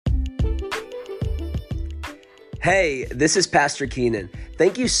Hey, this is Pastor Keenan.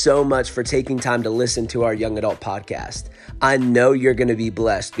 Thank you so much for taking time to listen to our young adult podcast. I know you're going to be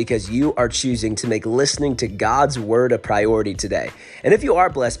blessed because you are choosing to make listening to God's word a priority today. And if you are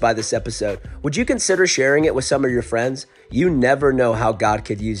blessed by this episode, would you consider sharing it with some of your friends? You never know how God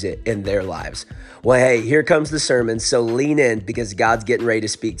could use it in their lives. Well, hey, here comes the sermon, so lean in because God's getting ready to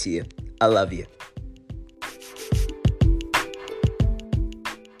speak to you. I love you.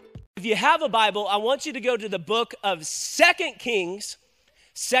 If you have a Bible, I want you to go to the book of 2 Kings,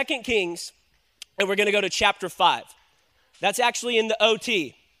 and we're going to go to chapter 5. That's actually in the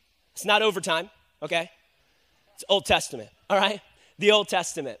OT. It's not overtime, okay? It's Old Testament, all right? The Old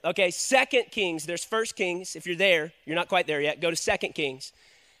Testament, okay? 2 Kings, there's 1 Kings. If you're there, you're not quite there yet, go to 2 Kings,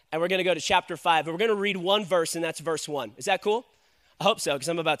 and we're going to go to chapter 5, and we're going to read one verse, and that's verse 1. Is that cool? I hope so, because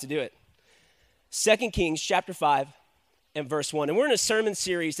I'm about to do it. 2 Kings, chapter 5. And verse 1. And we're in a sermon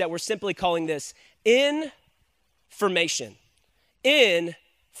series that we're simply calling this In Formation. In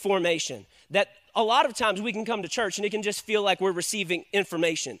Formation. That a lot of times we can come to church and it can just feel like we're receiving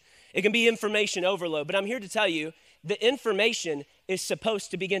information. It can be information overload. But I'm here to tell you the information is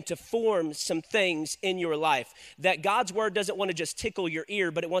supposed to begin to form some things in your life. That God's word doesn't want to just tickle your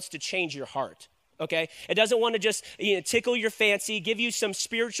ear, but it wants to change your heart. Okay? It doesn't want to just tickle your fancy, give you some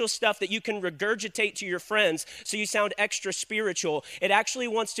spiritual stuff that you can regurgitate to your friends so you sound extra spiritual. It actually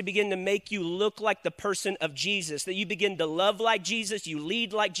wants to begin to make you look like the person of Jesus, that you begin to love like Jesus, you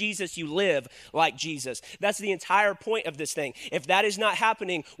lead like Jesus, you live like Jesus. That's the entire point of this thing. If that is not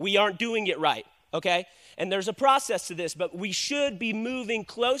happening, we aren't doing it right, okay? And there's a process to this, but we should be moving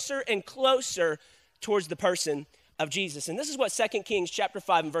closer and closer towards the person of Jesus. And this is what 2 Kings chapter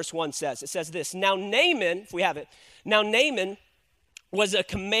 5 and verse 1 says. It says this, Now Naaman, if we have it, now Naaman was a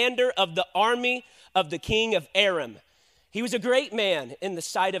commander of the army of the king of Aram. He was a great man in the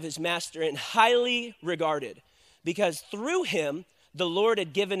sight of his master and highly regarded because through him, the Lord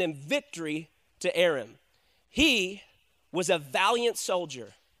had given him victory to Aram. He was a valiant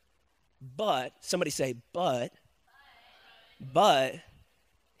soldier, but, somebody say, but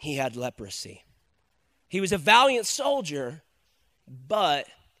he had leprosy. He was a valiant soldier, but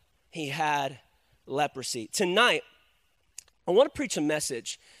he had leprosy. Tonight, I want to preach a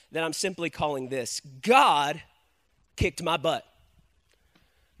message that I'm simply calling this, God kicked my butt.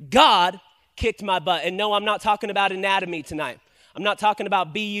 God kicked my butt. And no, I'm not talking about anatomy tonight. I'm not talking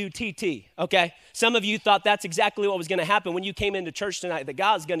about B-U-T-T, okay? Some of you thought that's exactly what was going to happen when you came into church tonight, that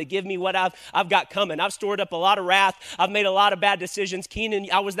God's going to give me what I've got coming. I've stored up a lot of wrath. I've made a lot of bad decisions. Keenan,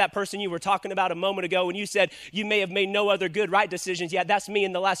 I was that person you were talking about a moment ago when you said you may have made no other good, right decisions. Yeah, that's me.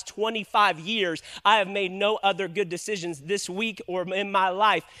 In the last 25 years, I have made no other good decisions this week or in my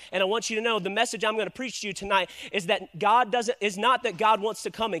life. And I want you to know the message I'm going to preach to you tonight is that is not that God wants to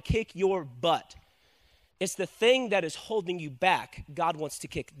come and kick your butt. It's the thing that is holding you back. God wants to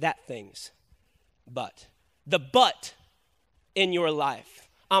kick that thing's butt. The butt in your life.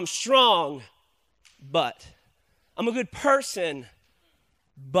 I'm strong, but. I'm a good person,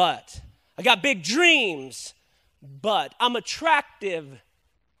 but. I got big dreams, but. I'm attractive,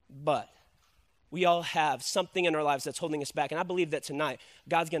 but. We all have something in our lives that's holding us back. And I believe that tonight,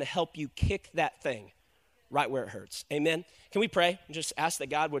 God's going to help you kick that thing right where it hurts. Amen. Can we pray and just ask that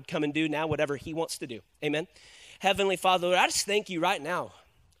God would come and do now whatever he wants to do? Amen. Heavenly Father, Lord, I just thank you right now.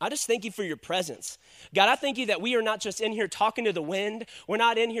 I just thank you for your presence. God, I thank you that we are not just in here talking to the wind. We're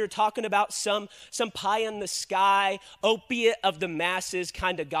not in here talking about some pie in the sky, opiate of the masses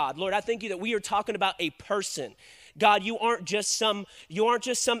kind of God. Lord, I thank you that we are talking about a person. God, you aren't just some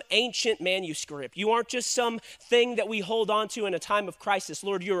ancient manuscript. You aren't just some thing that we hold on to in a time of crisis.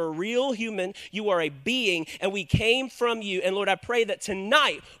 Lord, you're a real human. You are a being, and we came from you. And Lord, I pray that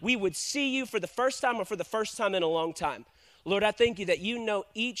tonight we would see you for the first time or for the first time in a long time. Lord, I thank you that you know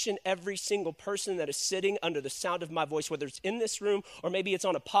each and every single person that is sitting under the sound of my voice, whether it's in this room or maybe it's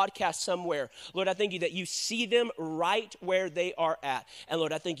on a podcast somewhere. Lord, I thank you that you see them right where they are at. And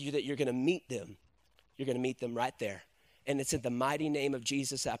Lord, I thank you that you're going to meet them. You're going to meet them right there. And it's in the mighty name of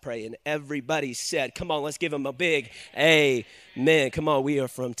Jesus I pray. And everybody said, come on, let's give them a big amen. Come on, we are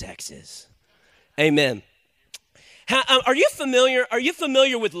from Texas. Amen. Are you familiar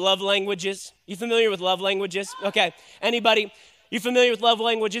with love languages? You familiar with love languages? Okay. Anybody? You familiar with love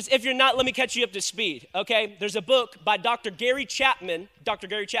languages? If you're not, let me catch you up to speed, okay? There's a book by Dr. Gary Chapman,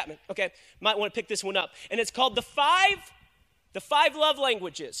 okay? Might want to pick this one up. And it's called The Five Love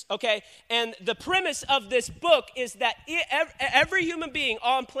Languages, okay? And the premise of this book is that every human being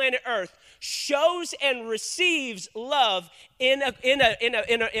on planet Earth shows and receives love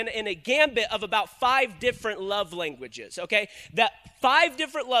in a gambit of about 5 different love languages, okay? That 5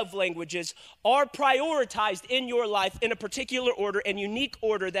 different love languages are prioritized in your life in a particular order and unique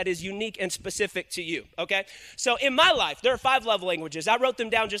order that is unique and specific to you, okay? So in my life, there are 5 love languages. I wrote them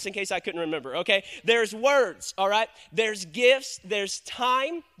down just in case I couldn't remember, okay? There's words, all right? There's gifts, there's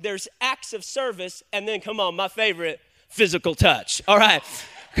time, there's acts of service, and then, come on, my favorite, physical touch, all right?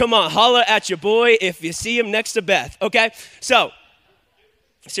 Come on, holla at your boy if you see him next to Beth, okay? So,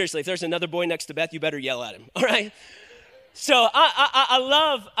 seriously, if there's another boy next to Beth, you better yell at him, all right? So I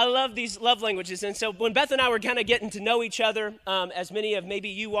love these love languages. And so when Beth and I were kind of getting to know each other, as many of maybe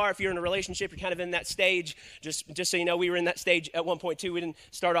you are, if you're in a relationship, you're kind of in that stage. Just so you know, we were in that stage at one point too. We didn't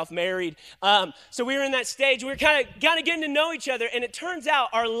start off married. So we were in that stage. We were kind of getting to know each other. And it turns out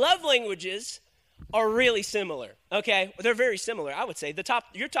our love languages are really similar, okay? They're very similar, I would say.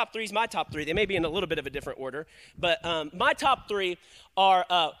 Your top 3 is my top 3. They may be in a little bit of a different order. But my top 3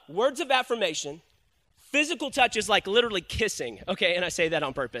 are words of affirmation. Physical touch is like literally kissing, okay? And I say that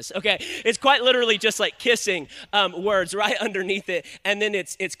on purpose, okay? It's quite literally just like kissing words right underneath it, and then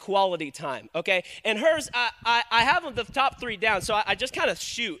it's quality time, okay? And hers, I have the top 3 down, so I just kind of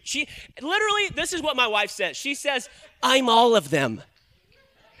shoot. She literally, this is what my wife says. She says, I'm all of them.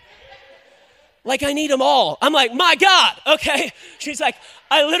 Like, I need them all. I'm like, my God, okay? She's like,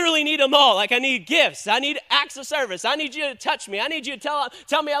 I literally need them all. Like, I need gifts. I need acts of service. I need you to touch me. I need you to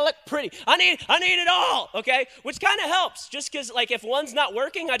tell me I look pretty. I need it all, okay? Which kind of helps, just because, like, if one's not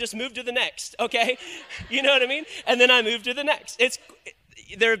working, I just move to the next, okay? You know what I mean? And then I move to the next.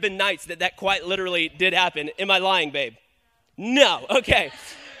 There have been nights that quite literally did happen. Am I lying, babe? No, okay.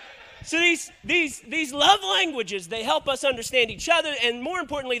 So these love languages, they help us understand each other, and more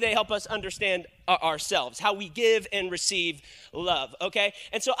importantly, they help us understand ourselves, how we give and receive love, okay?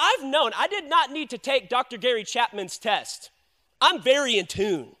 And so I've known, I did not need to take Dr. Gary Chapman's test. I'm very in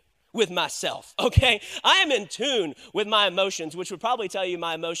tune with myself, okay? I am in tune with my emotions, which would probably tell you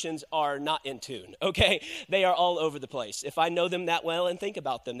my emotions are not in tune, okay? They are all over the place. If I know them that well and think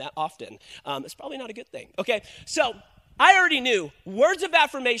about them that often, it's probably not a good thing, okay? So I already knew words of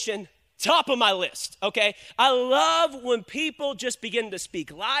affirmation, top of my list, okay? I love when people just begin to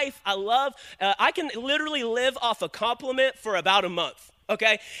speak life. I can literally live off a compliment for about a month,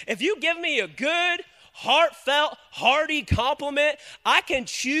 okay? If you give me a good, heartfelt, hearty compliment, I can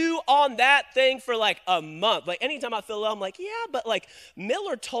chew on that thing for like a month. Like anytime I feel low, I'm like, yeah, but like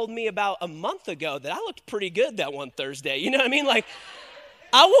Miller told me about a month ago that I looked pretty good that one Thursday. You know what I mean? Like,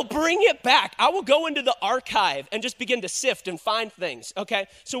 I will bring it back. I will go into the archive and just begin to sift and find things, okay?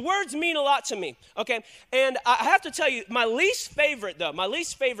 So words mean a lot to me, okay? And I have to tell you, my least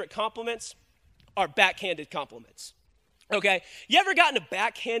favorite compliments are backhanded compliments, okay? You ever gotten a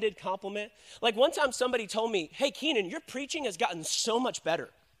backhanded compliment? Like one time somebody told me, hey, Keenan, your preaching has gotten so much better.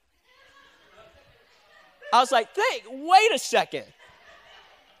 I was like, wait a second.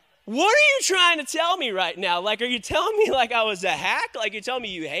 What are you trying to tell me right now? Like, are you telling me like I was a hack? Like, you're telling me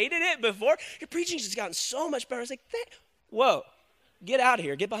you hated it before? Your preaching's just gotten so much better. I was like, whoa, get out of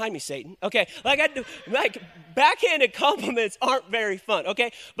here. Get behind me, Satan. Okay, like backhanded compliments aren't very fun,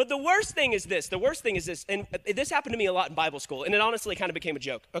 okay? But the worst thing is this, and this happened to me a lot in Bible school, and it honestly kind of became a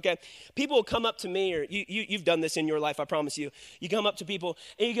joke, okay? People will come up to me, or you've done this in your life, I promise you. You come up to people,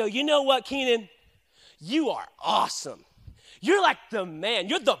 and you go, you know what, Keenan? You are awesome. You're like the man.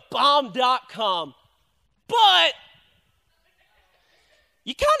 You're the bomb.com. But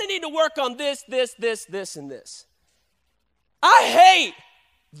you kind of need to work on this, and this. I hate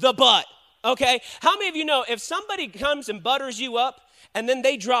the but, okay? How many of you know if somebody comes and butters you up and then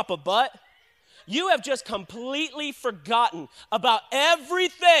they drop a but, you have just completely forgotten about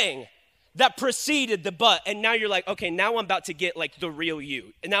everything that preceded the but, and now you're like, okay, now I'm about to get like the real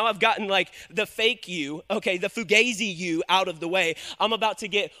you. And now I've gotten like the fake you, okay, the fugazi you out of the way. I'm about to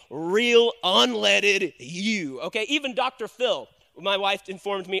get real unleaded you, okay? Even Dr. Phil, my wife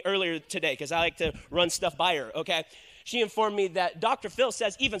informed me earlier today, because I like to run stuff by her, okay? She informed me that Dr. Phil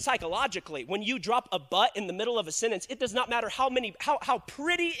says even psychologically, when you drop a but in the middle of a sentence, it does not matter how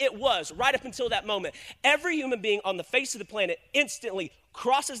pretty it was right up until that moment. Every human being on the face of the planet instantly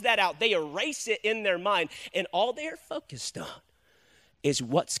crosses that out. They erase it in their mind, and all they are focused on is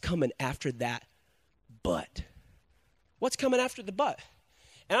what's coming after that but. What's coming after the but?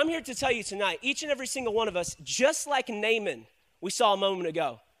 And I'm here to tell you tonight, each and every single one of us, just like Naaman we saw a moment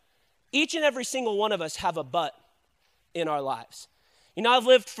ago, each and every single one of us have a but in our lives. You know, I've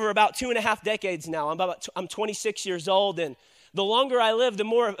lived for about 2.5 decades now. I'm 26 years old, and the longer I live, the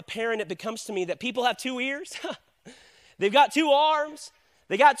more apparent it becomes to me that people have 2 ears. They've got 2 arms.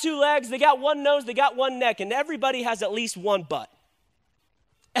 They got 2 legs, they got 1 nose, they got 1 neck, and everybody has at least 1 butt.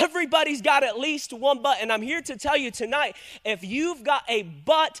 Everybody's got at least 1 butt, and I'm here to tell you tonight, if you've got a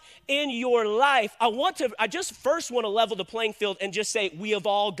butt in your life, I just first want to level the playing field and just say, we have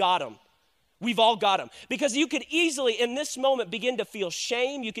all got them. We've all got them. Because you could easily in this moment begin to feel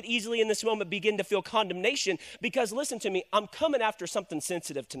shame. You could easily in this moment begin to feel condemnation. Because listen to me, I'm coming after something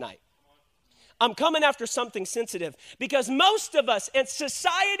sensitive tonight. I'm coming after something sensitive because most of us, and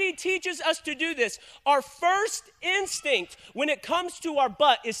society teaches us to do this, our first instinct when it comes to our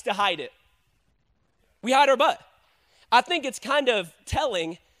butt is to hide it. We hide our butt. I think it's kind of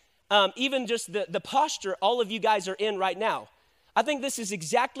telling, even just the posture all of you guys are in right now. I think this is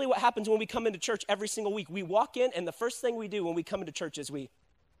exactly what happens when we come into church every single week. We walk in, and the first thing we do when we come into church is we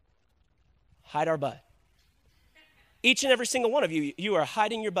hide our butt. Each and every single one of you, you are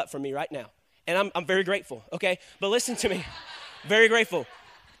hiding your butt from me right now. And I'm very grateful, okay? But listen to me, very grateful.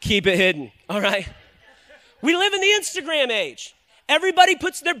 Keep it hidden, all right? We live in the Instagram age. Everybody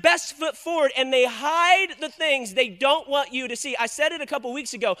puts their best foot forward and they hide the things they don't want you to see. I said it a couple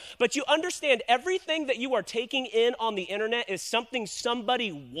weeks ago, but you understand everything that you are taking in on the internet is something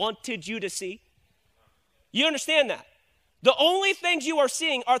somebody wanted you to see? You understand that? The only things you are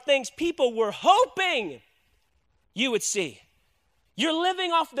seeing are things people were hoping you would see. You're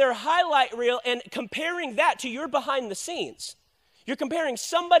living off their highlight reel and comparing that to your behind the scenes. You're comparing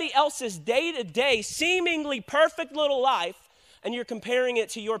somebody else's day-to-day, seemingly perfect little life, and you're comparing it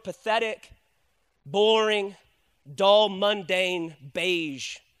to your pathetic, boring, dull, mundane,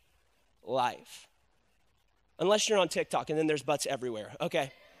 beige life. Unless you're on TikTok, and then there's butts everywhere,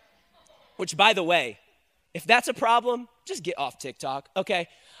 okay? Which, by the way, if that's a problem, just get off TikTok, okay?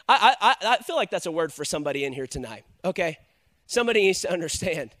 I feel like that's a word for somebody in here tonight, okay? Somebody needs to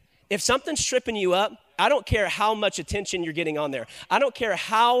understand. If something's tripping you up, I don't care how much attention you're getting on there. I don't care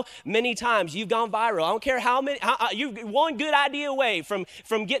how many times you've gone viral. I don't care how you're one good idea away from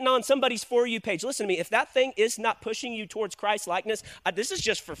getting on somebody's For You page. Listen to me, if that thing is not pushing you towards Christ likeness, this is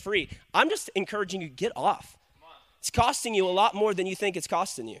just for free. I'm just encouraging you, get off. It's costing you a lot more than you think it's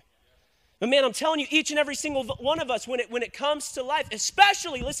costing you. But man, I'm telling you, each and every single one of us, when it comes to life,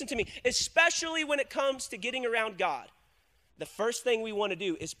 especially, listen to me, especially when it comes to getting around God, the first thing we want to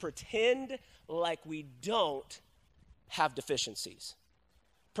do is pretend like we don't have deficiencies.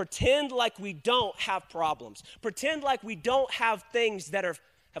 Pretend like we don't have problems. Pretend like we don't have things that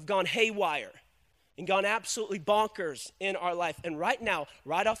have gone haywire and gone absolutely bonkers in our life. And right now,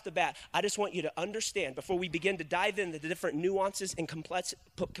 right off the bat, I just want you to understand, before we begin to dive into the different nuances and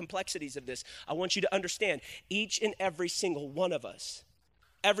complexities of this, I want you to understand each and every single one of us.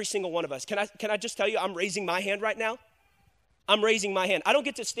 Every single one of us. Can I just tell you, I'm raising my hand right now. I'm raising my hand. I don't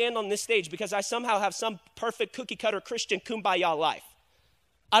get to stand on this stage because I somehow have some perfect cookie-cutter Christian kumbaya life.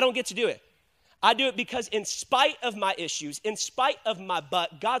 I don't get to do it. I do it because in spite of my issues, in spite of my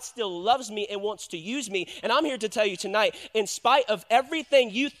butt, God still loves me and wants to use me. And I'm here to tell you tonight, in spite of everything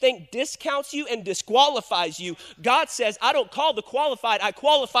you think discounts you and disqualifies you, God says, I don't call the qualified, I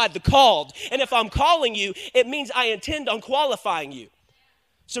qualified the called. And if I'm calling you, it means I intend on qualifying you.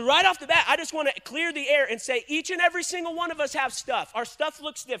 So right off the bat, I just want to clear the air and say each and every single one of us have stuff. Our stuff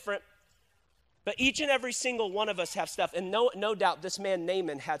looks different, but each and every single one of us have stuff. And no doubt this man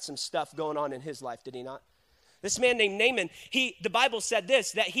Naaman had some stuff going on in his life, did he not? This man named Naaman, the Bible said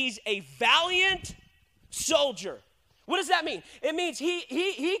this, that he's a valiant soldier. What does that mean? It means he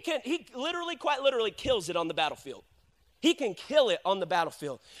literally, quite literally kills it on the battlefield. He can kill it on the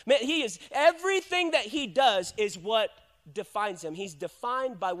battlefield. Man, everything that he does is what defines him. He's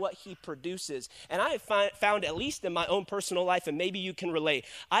defined by what he produces. And I have found, at least in my own personal life, and maybe you can relate,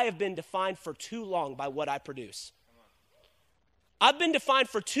 I have been defined for too long by what I produce. I've been defined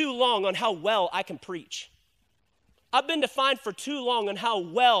for too long on how well I can preach. I've been defined for too long on how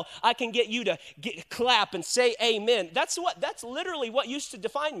well I can get you to clap and say amen. That's literally what used to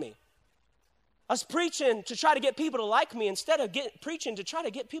define me. I was preaching to try to get people to like me instead of preaching to try to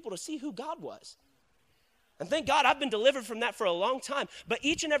get people to see who God was. And thank God I've been delivered from that for a long time. But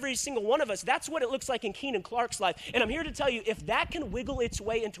each and every single one of us, that's what it looks like in Keenan Clark's life. And I'm here to tell you, if that can wiggle its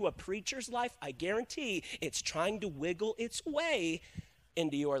way into a preacher's life, I guarantee it's trying to wiggle its way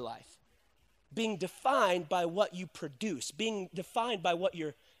into your life. Being defined by what you produce, being defined by what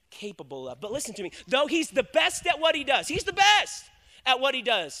you're capable of. But listen to me, though he's the best at what he does, he's the best at what he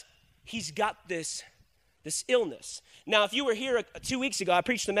does, he's got this illness. Now, if you were here 2 weeks ago, I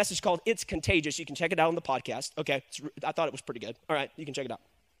preached a message called It's Contagious. You can check it out on the podcast. Okay, I thought it was pretty good. All right, you can check it out.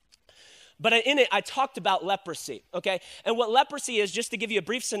 But in it, I talked about leprosy, okay? And what leprosy is, just to give you a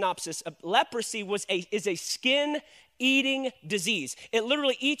brief synopsis, leprosy is a skin-eating disease. It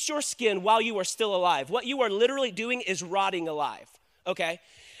literally eats your skin while you are still alive. What you are literally doing is rotting alive, okay?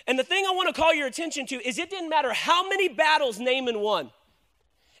 And the thing I want to call your attention to is it didn't matter how many battles Naaman won.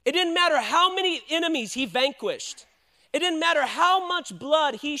 It didn't matter how many enemies he vanquished. It didn't matter how much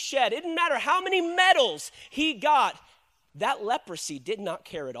blood he shed. It didn't matter how many medals he got. That leprosy did not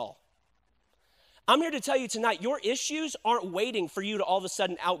care at all. I'm here to tell you tonight, your issues aren't waiting for you to all of a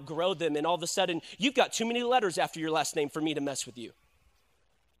sudden outgrow them and all of a sudden you've got too many letters after your last name for me to mess with you.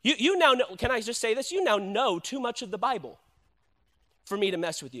 You now know, can I just say this? You now know too much of the Bible for me to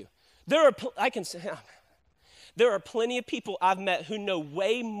mess with you. There are plenty of people I've met who know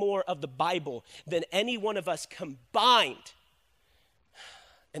way more of the Bible than any one of us combined.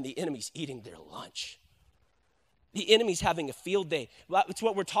 And the enemy's eating their lunch. The enemy's having a field day. It's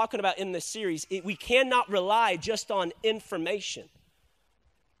what we're talking about in this series. We cannot rely just on information.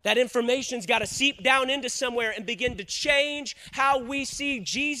 That information's got to seep down into somewhere and begin to change how we see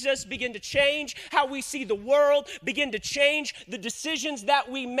Jesus, begin to change how we see the world, begin to change the decisions that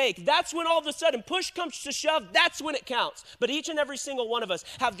we make. That's when all of a sudden push comes to shove, that's when it counts. But each and every single one of us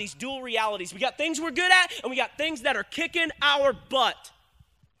have these dual realities. We got things we're good at and we got things that are kicking our butt.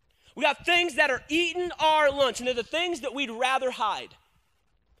 We got things that are eating our lunch, and they're the things that we'd rather hide.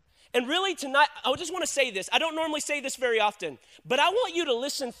 And really tonight, I just want to say this. I don't normally say this very often, but I want you to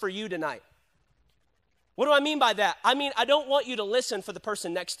listen for you tonight. What do I mean by that? I mean, I don't want you to listen for the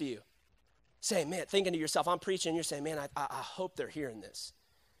person next to you. Say, man, thinking to yourself, I'm preaching, you're saying, man, I hope they're hearing this.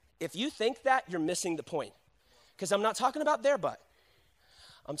 If you think that, you're missing the point. Because I'm not talking about their butt.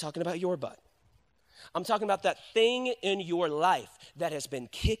 I'm talking about your butt. I'm talking about that thing in your life that has been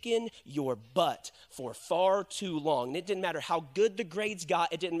kicking your butt for far too long. And it didn't matter how good the grades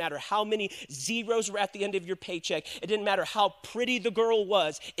got. It didn't matter how many zeros were at the end of your paycheck. It didn't matter how pretty the girl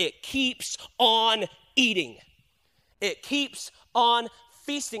was. It keeps on eating. It keeps on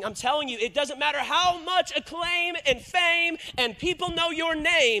feasting. I'm telling you, it doesn't matter how much acclaim and fame and people know your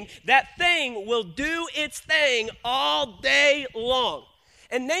name, that thing will do its thing all day long.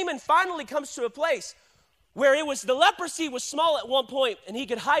 And Naaman finally comes to a place where the leprosy was small at one point and he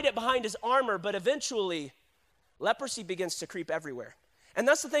could hide it behind his armor, but eventually leprosy begins to creep everywhere. And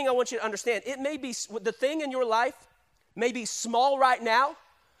that's the thing I want you to understand. It may be, the thing in your life may be small right now,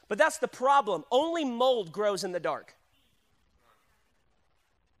 but that's the problem. Only mold grows in the dark.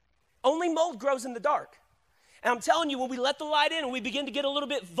 Only mold grows in the dark. And I'm telling you, when we let the light in and we begin to get a little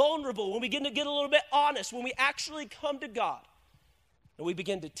bit vulnerable, when we begin to get a little bit honest, when we actually come to God, and we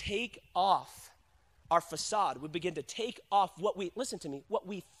begin to take off our facade. We begin to take off what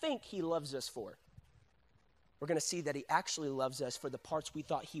we think he loves us for. We're going to see that he actually loves us for the parts we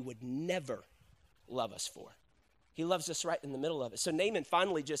thought he would never love us for. He loves us right in the middle of it. So Naaman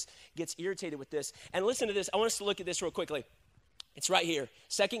finally just gets irritated with this. And listen to this. I want us to look at this real quickly. It's right here.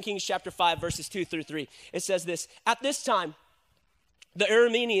 2 Kings chapter 5, verses 2 through 3. It says this: at this time, the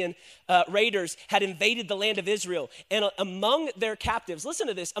Aramean raiders had invaded the land of Israel, and among their captives, listen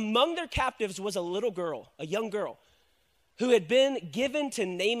to this, among their captives was a little girl, a young girl, who had been given to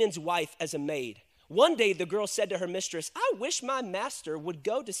Naaman's wife as a maid. One day the girl said to her mistress, I wish my master would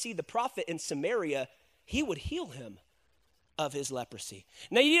go to see the prophet in Samaria. He would heal him of his leprosy.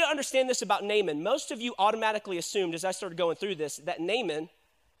 Now you need to understand this about Naaman. Most of you automatically assumed as I started going through this that Naaman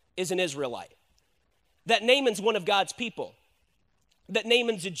is an Israelite, that Naaman's one of God's people, that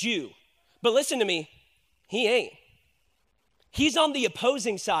Naaman's a Jew. But listen to me, he ain't. He's on the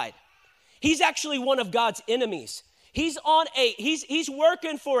opposing side. He's actually one of God's enemies. He's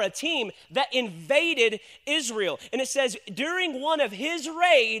working for a team that invaded Israel. And it says during one of his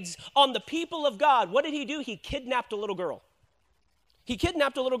raids on the people of God, what did he do? He kidnapped a little girl. He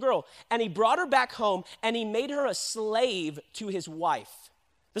kidnapped a little girl and he brought her back home and he made her a slave to his wife.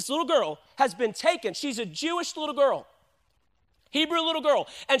 This little girl has been taken. She's a Jewish little girl. Hebrew little girl,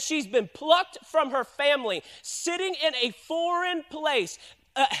 and she's been plucked from her family, sitting in a foreign place,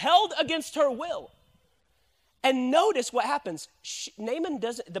 held against her will. And notice what happens.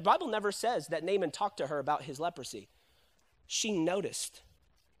 The Bible never says that Naaman talked to her about his leprosy. She noticed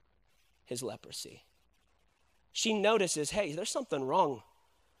his leprosy. She notices, hey, there's something wrong.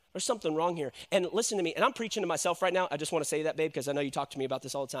 There's something wrong here. And listen to me, and I'm preaching to myself right now. I just want to say that, babe, because I know you talk to me about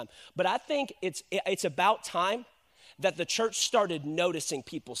this all the time. But I think it's about time that the church started noticing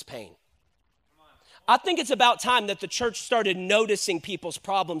people's pain. I think it's about time that the church started noticing people's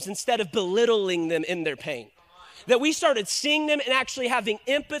problems instead of belittling them in their pain. That we started seeing them and actually having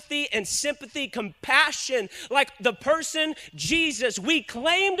empathy and sympathy, compassion, like the person Jesus we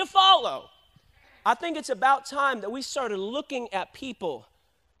claim to follow I think it's about time that we started looking at people,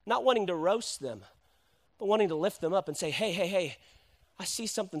 not wanting to roast them, but wanting to lift them up and say, hey, I see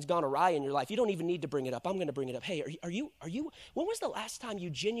something's gone awry in your life. You don't even need to bring it up. I'm going to bring it up. Hey, are you, when was the last time you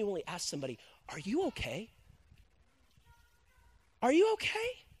genuinely asked somebody, are you okay? Are you okay?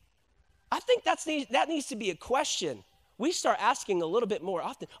 I think that needs to be a question we start asking a little bit more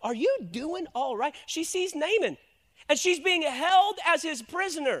often. Are you doing all right? She sees Naaman, and she's being held as his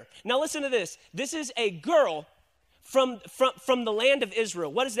prisoner. Now listen to this. This is a girl from the land of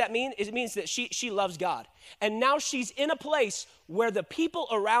Israel. What does that mean? It means that she loves God. And now she's in a place where the people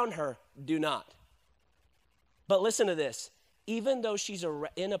around her do not. But listen to this. Even though she's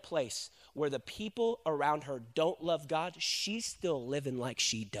in a place where the people around her don't love God, she's still living like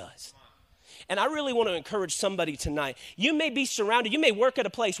she does. And I really want to encourage somebody tonight. You may be surrounded, you may work at a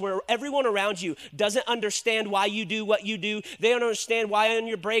place where everyone around you doesn't understand why you do what you do. They don't understand why on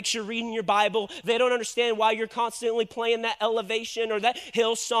your breaks you're reading your Bible. They don't understand why you're constantly playing that Elevation or that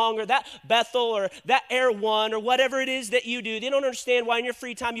Hillsong or that Bethel or that Air One or whatever it is that you do. They don't understand why in your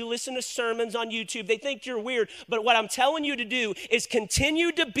free time you listen to sermons on YouTube. They think you're weird. But what I'm telling you to do is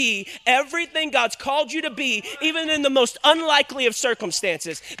continue to be everything God's called you to be, even in the most unlikely of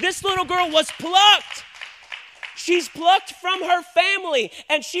circumstances. This little girl was plucked. She's plucked from her family,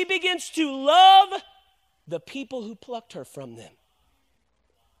 and she begins to love the people who plucked her from them.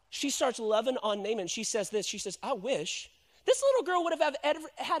 She starts loving on Naaman. She says this. She says, I wish this little girl would have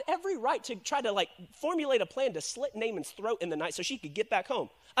had every right to try to formulate a plan to slit Naaman's throat in the night so she could get back home.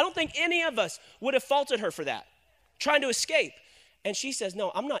 I don't think any of us would have faulted her for that, trying to escape. And she says,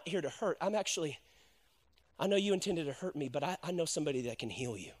 no, I'm not here to hurt. I know you intended to hurt me, but I know somebody that can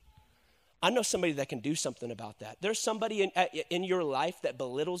heal you. I know somebody that can do something about that. There's somebody in your life that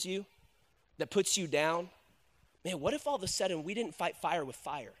belittles you, that puts you down. Man, what if all of a sudden we didn't fight fire with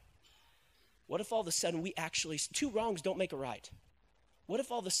fire? What if all of a sudden we actually, two wrongs don't make a right? What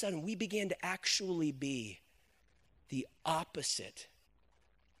if all of a sudden we began to actually be the opposite?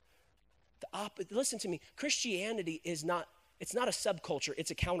 Listen to me, Christianity it's not a subculture,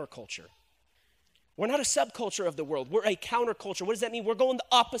 it's a counterculture. We're not a subculture of the world. We're a counterculture. What does that mean? We're going the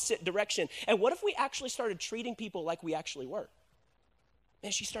opposite direction. And what if we actually started treating people like we actually were?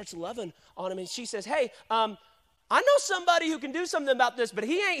 And she starts loving on him, and she says, hey, I know somebody who can do something about this, but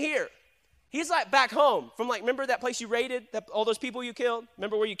he ain't here. He's back home from remember that place you raided, all those people you killed?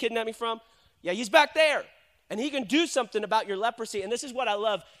 Remember where you kidnapped me from? Yeah, he's back there, and he can do something about your leprosy. And this is what I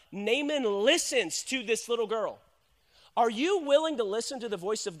love. Naaman listens to this little girl. Are you willing to listen to the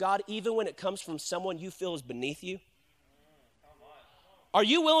voice of God even when it comes from someone you feel is beneath you? Are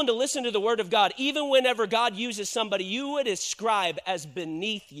you willing to listen to the word of God even whenever God uses somebody you would ascribe as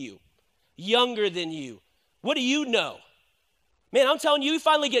beneath you, younger than you? What do you know? Man, I'm telling you, you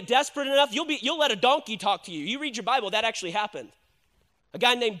finally get desperate enough, you'll let a donkey talk to you. You read your Bible, that actually happened. A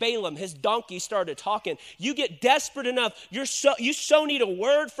guy named Balaam, his donkey started talking. You get desperate enough, you so need a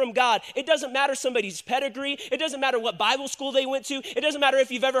word from God. It doesn't matter somebody's pedigree. It doesn't matter what Bible school they went to. It doesn't matter if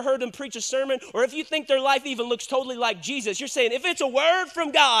you've ever heard them preach a sermon or if you think their life even looks totally like Jesus. You're saying, if it's a word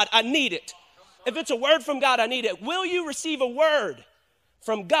from God, I need it. If it's a word from God, I need it. Will you receive a word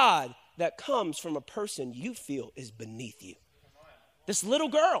from God that comes from a person you feel is beneath you? This little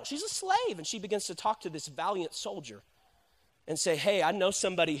girl, she's a slave, and she begins to talk to this valiant soldier and say, hey, I know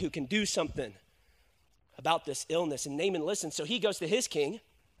somebody who can do something about this illness. And Naaman listens. So he goes to his king,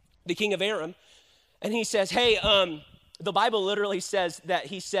 the king of Aram, and he says, hey, the Bible literally says that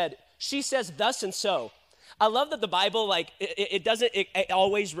she says thus and so. I love that the Bible, it doesn't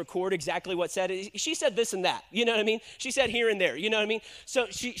always record exactly what said. She said this and that, you know what I mean? She said here and there, you know what I mean? So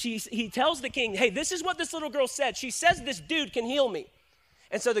he tells the king, hey, this is what this little girl said. She says this dude can heal me.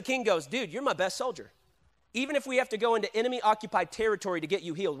 And so the king goes, dude, you're my best soldier. Even if we have to go into enemy-occupied territory to get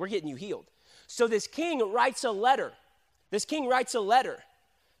you healed, we're getting you healed. So this king writes a letter.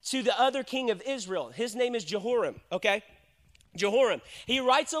 To the other king of Israel. His name is Jehoram, okay? Jehoram. He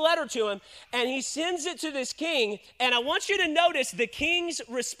writes a letter to him, and he sends it to this king, and I want you to notice the king's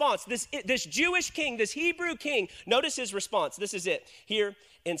response. This Jewish king, this Hebrew king, notice his response. This is it. Here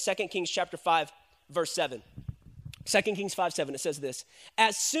in 2 Kings chapter 5, verse 7. 2 Kings 5:7, it says this.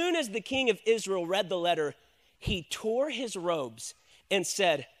 As soon as the king of Israel read the letter, he tore his robes and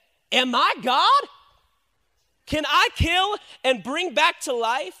said, am I God? Can I kill and bring back to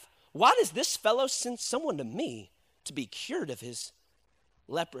life? Why does this fellow send someone to me to be cured of his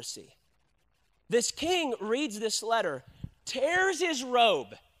leprosy? This king reads this letter, tears his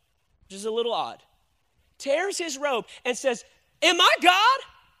robe, which is a little odd, tears his robe and says, am I God?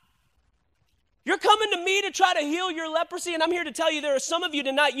 You're coming to me to try to heal your leprosy, and I'm here to tell you there are some of you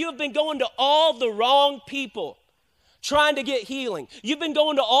tonight, you have been going to all the wrong people trying to get healing. You've been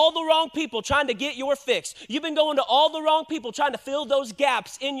going to all the wrong people trying to get your fix. You've been going to all the wrong people trying to fill those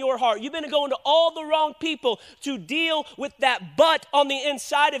gaps in your heart. You've been going to all the wrong people to deal with that but on the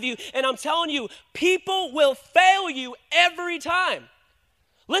inside of you. And I'm telling you, people will fail you every time.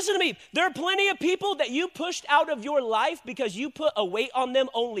 Listen to me. There are plenty of people that you pushed out of your life because you put a weight on them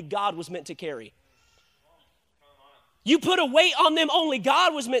only God was meant to carry. You put a weight on them only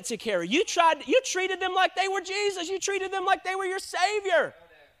God was meant to carry. You treated them like they were Jesus. You treated them like they were your Savior.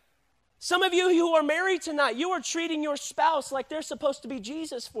 Some of you who are married tonight, you are treating your spouse like they're supposed to be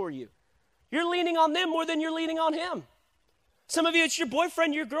Jesus for you. You're leaning on them more than you're leaning on him. Some of you, it's your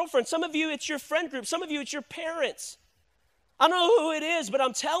boyfriend, your girlfriend. Some of you, it's your friend group. Some of you, it's your parents. I don't know who it is, but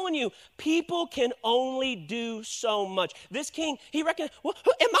I'm telling you, people can only do so much. This king, he reckoned, well,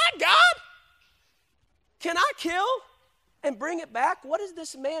 am I God? Can I kill and bring it back? What is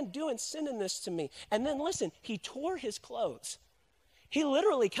this man doing sending this to me? And then listen, he tore his clothes. He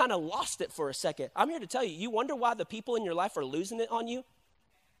literally kind of lost it for a second. I'm here to tell you, you wonder why the people in your life are losing it on you?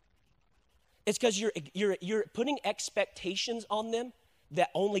 It's because you're putting expectations on them that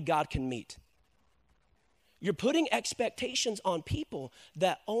only God can meet. You're putting expectations on people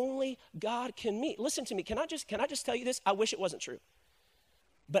that only God can meet. Listen to me. Can I just tell you this? I wish it wasn't true.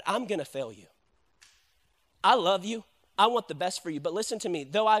 But I'm going to fail you. I love you. I want the best for you. But listen to me.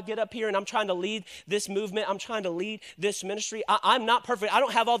 Though I get up here and I'm trying to lead this movement, I'm trying to lead this ministry, I'm not perfect. I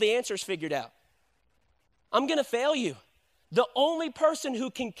don't have all the answers figured out. I'm going to fail you. The only person who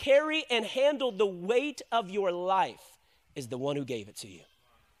can carry and handle the weight of your life is the one who gave it to you.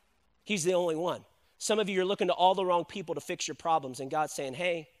 He's the only one. Some of you are looking to all the wrong people to fix your problems, and God's saying,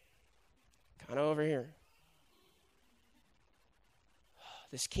 hey, kind of over here.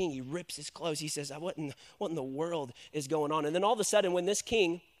 This king, he rips his clothes. He says, what in the world is going on? And then all of a sudden, when this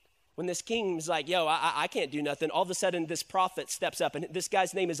king is like, yo, I can't do nothing, all of a sudden this prophet steps up, and this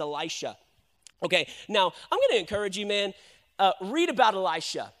guy's name is Elisha. Okay, now I'm going to encourage you, man, read about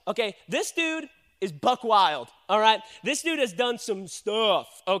Elisha. Okay, this dude is buck wild, all right? This dude has done some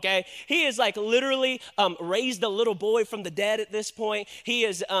stuff, okay? He is like literally raised a little boy from the dead at this point. He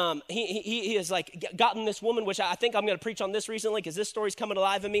is he has like gotten this woman, which I think I'm gonna preach on this recently because this story's coming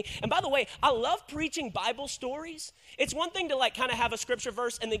alive in me. And by the way, I love preaching Bible stories. It's one thing to like kind of have a scripture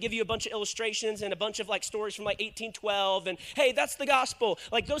verse and then give you a bunch of illustrations and a bunch of like stories from like 1812 and hey, that's the gospel.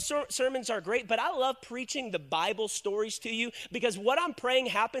 Like those sermons are great, but I love preaching the Bible stories to you because what I'm praying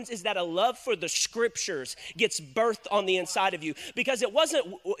happens is that a love for the scriptures gets birthed on the inside of you, because it wasn't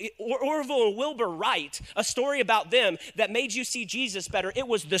Orville and Wilbur Wright, a story about them, that made you see Jesus better. It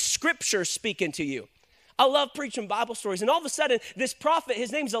was the scripture speaking to you. I love preaching Bible stories. And all of a sudden, this prophet,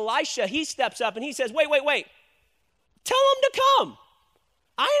 his name's Elisha, he steps up and he says, wait. Tell him to come.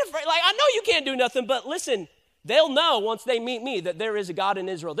 I ain't afraid. Like, I know you can't do nothing, but listen, they'll know once they meet me that there is a God in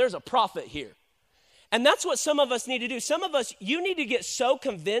Israel. There's a prophet here. And that's what some of us need to do. Some of us, you need to get so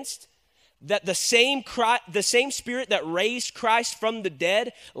convinced that the same spirit that raised Christ from the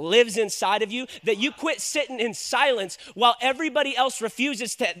dead lives inside of you, that you quit sitting in silence while everybody else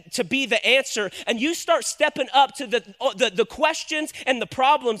refuses to be the answer, and you start stepping up to the questions and the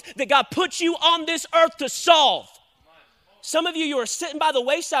problems that God put you on this earth to solve. Some of you are sitting by the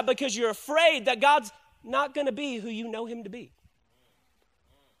wayside because you're afraid that God's not going to be who you know him to be.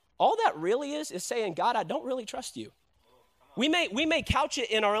 All that really is saying, God, I don't really trust you. We may couch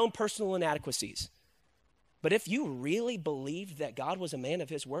it in our own personal inadequacies. But if you really believed that God was a man of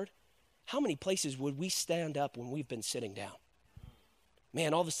his word, how many places would we stand up when we've been sitting down?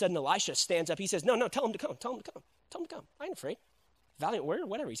 Man, all of a sudden Elisha stands up. He says, no, tell him to come. Tell him to come. I ain't afraid. Valiant warrior,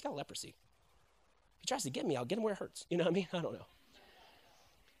 whatever. He's got leprosy. He tries to get me, I'll get him where it hurts. You know what I mean? I don't know.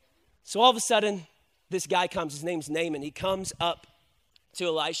 So all of a sudden, this guy comes. His name's Naaman. He comes up to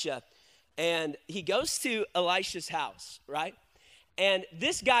Elisha. And he goes to Elisha's house, right? And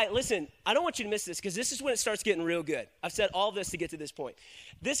this guy, listen, I don't want you to miss this because this is when it starts getting real good. I've said all this to get to this point.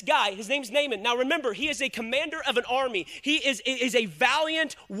 This guy, his name's Naaman. Now remember, he is a commander of an army. He is a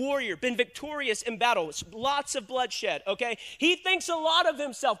valiant warrior, been victorious in battle. Lots of bloodshed, okay? He thinks a lot of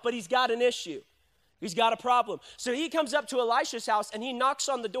himself, but he's got an issue. He's got a problem. So he comes up to Elisha's house and he knocks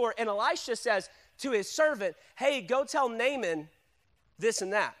on the door, and Elisha says to his servant, hey, go tell Naaman this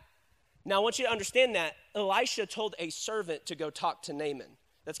and that. Now, I want you to understand that Elisha told a servant to go talk to Naaman.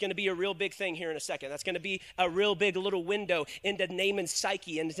 That's going to be a real big thing here in a second. That's going to be a real big little window into Naaman's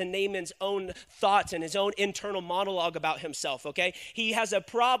psyche and into Naaman's own thoughts and his own internal monologue about himself, okay? He has a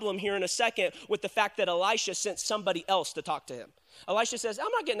problem here in a second with the fact that Elisha sent somebody else to talk to him. Elisha says,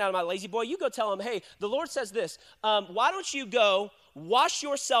 I'm not getting out of my lazy boy. You go tell him, hey, the Lord says this. Why don't you go wash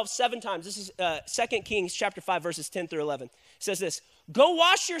yourself 7 times? This is 2 Kings chapter 5, verses 10 through 11. It says this, go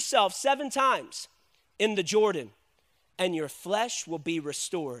wash yourself 7 times in the Jordan, and your flesh will be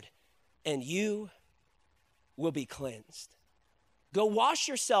restored, and you will be cleansed. Go wash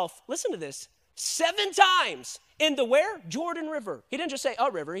yourself, listen to this, 7 times in the where? Jordan River. He didn't just say a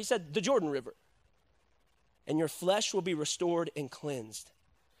river, he said the Jordan River. And your flesh will be restored and cleansed.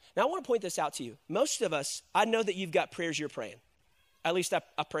 Now I want to point this out to you. Most of us, I know that you've got prayers you're praying. At least I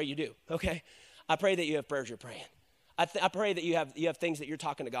pray you do, okay? I pray that you have prayers you're praying. I pray that you have things that you're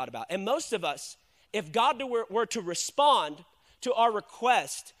talking to God about. And most of us, if God were to respond to our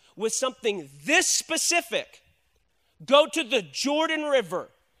request with something this specific, go to the Jordan River,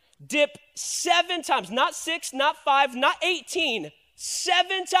 dip 7 times, not 6, not 5, not 18,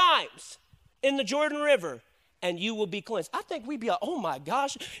 7 times in the Jordan River, and you will be cleansed. I think we'd be like, oh my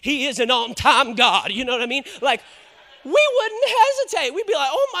gosh, he is an on-time God. You know what I mean? Like, we wouldn't hesitate. We'd be like,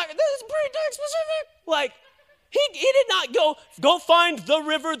 oh my, this is pretty dang specific. Like, he did not go find the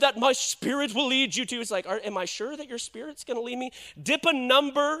river that my spirit will lead you to. It's like, am I sure that your spirit's going to lead me? Dip a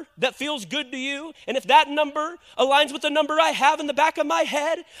number that feels good to you. And if that number aligns with the number I have in the back of my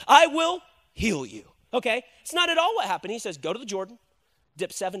head, I will heal you. Okay? It's not at all what happened. He says, go to the Jordan,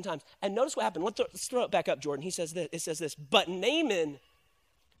 dip 7 times. And notice what happened. Let's throw it back up, Jordan. It says this, but Naaman,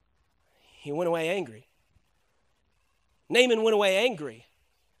 he went away angry. Naaman went away angry.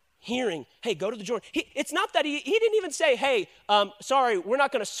 Hearing, hey, go to the Jordan. It's not that he didn't even say, hey, sorry, we're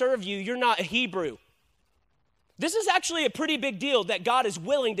not going to serve you. You're not a Hebrew. This is actually a pretty big deal that God is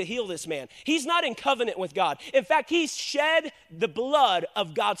willing to heal this man. He's not in covenant with God. In fact, he's shed the blood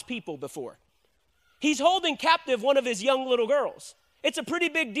of God's people before. He's holding captive one of his young little girls. It's a pretty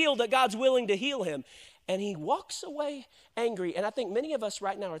big deal that God's willing to heal him. And he walks away angry. And I think many of us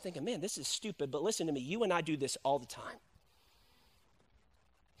right now are thinking, man, this is stupid. But listen to me, you and I do this all the time.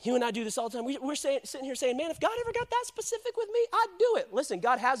 You and I do this all the time. We're sitting here saying, man, if God ever got that specific with me, I'd do it. Listen,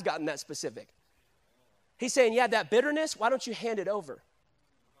 God has gotten that specific. He's saying, yeah, that bitterness, why don't you hand it over?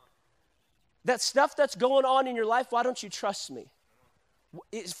 That stuff that's going on in your life, why don't you trust me?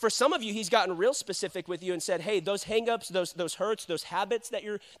 For some of you, he's gotten real specific with you and said, hey, those hangups, those hurts, those habits that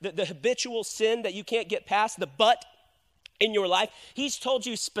the habitual sin that you can't get past, the but in your life, he's told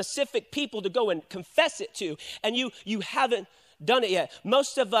you specific people to go and confess it to, and you haven't done it yet.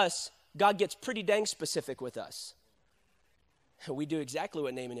 Most of us, God gets pretty dang specific with us. We do exactly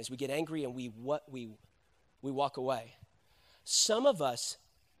what Naaman is. We get angry and we walk away. Some of us,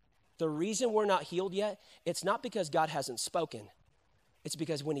 the reason we're not healed yet, it's not because God hasn't spoken. It's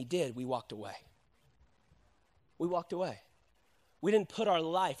because when he did, we walked away. We walked away. We didn't put our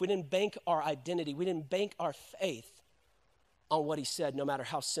life, we didn't bank our identity, we didn't bank our faith on what he said, no matter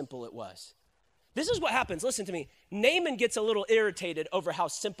how simple it was. This is what happens. Listen to me. Naaman gets a little irritated over how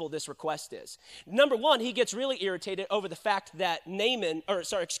simple this request is. Number one, he gets really irritated over the fact that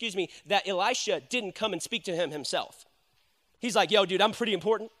that Elisha didn't come and speak to him himself. He's like, yo, dude, I'm pretty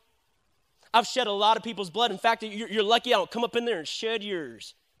important. I've shed a lot of people's blood. In fact, you're lucky I don't come up in there and shed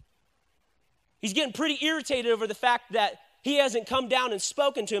yours. He's getting pretty irritated over the fact that he hasn't come down and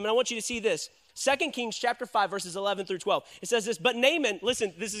spoken to him. And I want you to see this. 2 Kings chapter 5, verses 11 through 12. It says this, but Naaman,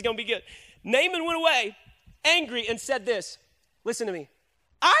 listen, this is going to be good. Naaman went away angry and said this, listen to me.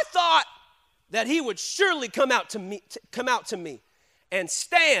 I thought that he would surely come out to me and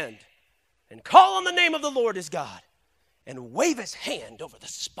stand and call on the name of the Lord his God and wave his hand over the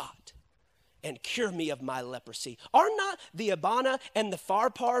spot and cure me of my leprosy. Are not the Abana and the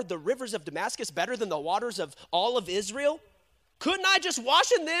Pharpar, the rivers of Damascus, better than the waters of all of Israel? Couldn't I just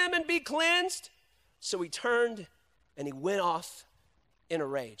wash in them and be cleansed? So he turned and he went off in a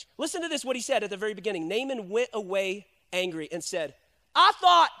rage. Listen to this, what he said at the very beginning. Naaman went away angry and said, I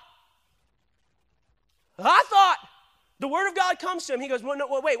thought. The word of God comes to him. He goes, well, no,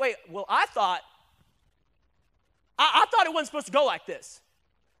 wait. Well, I thought it wasn't supposed to go like this.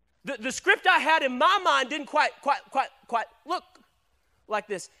 The script I had in my mind didn't quite look like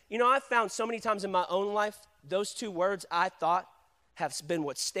this. You know, I've found so many times in my own life, those two words, I thought, have been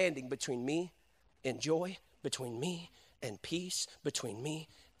what's standing between me and joy, between me and peace, between me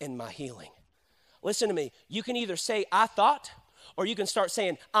and my healing. Listen to me. You can either say, I thought, or you can start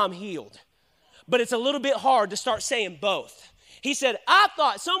saying, I'm healed. But it's a little bit hard to start saying both. He said, I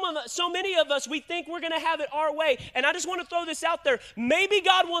thought, so many of us, we think we're going to have it our way. And I just want to throw this out there. Maybe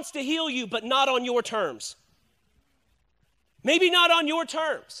God wants to heal you, but not on your terms. Maybe not on your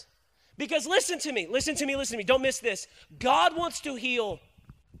terms. Because listen to me. Don't miss this. God wants to heal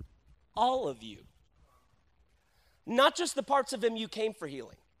all of you. Not just the parts of him you came for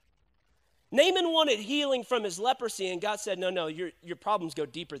healing. Naaman wanted healing from his leprosy, and God said, no, your problems go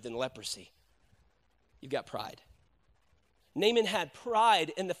deeper than leprosy. You've got pride. Naaman had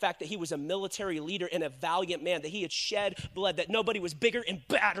pride in the fact that he was a military leader and a valiant man, that he had shed blood, that nobody was bigger and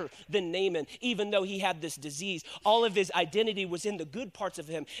badder than Naaman, even though he had this disease. All of his identity was in the good parts of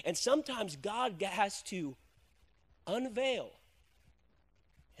him. And sometimes God has to unveil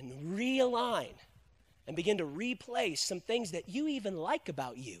and realign and begin to replace some things that you even like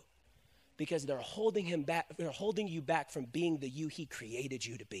about you, because they're holding you back from being the you he created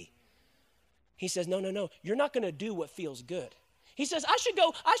you to be. He says, no, you're not going to do what feels good. He says, I should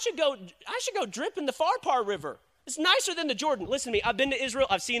go drip in the Pharpar River. It's nicer than the Jordan. Listen to me, I've been to Israel,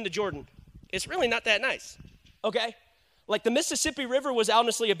 I've seen the Jordan. It's really not that nice, okay? Like the Mississippi River was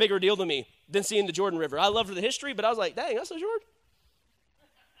honestly a bigger deal to me than seeing the Jordan River. I loved the history, but I was like, dang, that's the Jordan?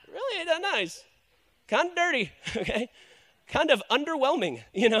 Really ain't that nice. Kind of dirty, okay? Kind of underwhelming,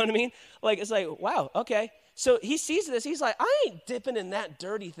 you know what I mean? Like, it's like, wow, okay. So he sees this, he's like, I ain't dipping in that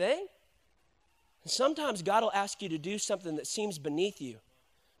dirty thing. And sometimes God will ask you to do something that seems beneath you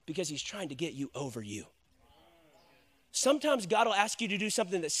because he's trying to get you over you. Sometimes God will ask you to do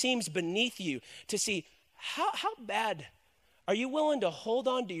something that seems beneath you to see how bad are you willing to hold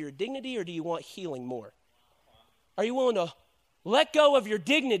on to your dignity, or do you want healing more? Are you willing to let go of your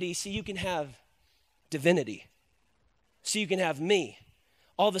dignity so you can have divinity, so you can have me?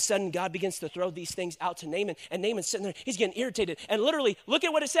 All of a sudden, God begins to throw these things out to Naaman, and Naaman's sitting there, he's getting irritated. And literally, look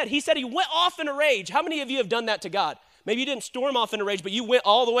at what it said. He said he went off in a rage. How many of you have done that to God? Maybe you didn't storm off in a rage, but you went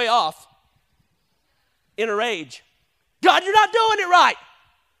all the way off in a rage. God, you're not doing it right.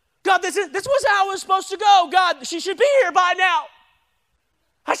 God, this was how it was supposed to go. God, she should be here by now.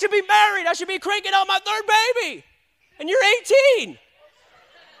 I should be married. I should be cranking out my third baby. And you're 18.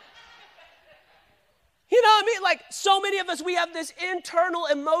 You know what I mean? Like, so many of us, we have this internal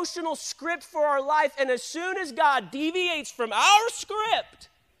emotional script for our life, and as soon as God deviates from our script,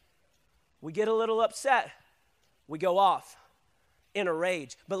 we get a little upset. We go off in a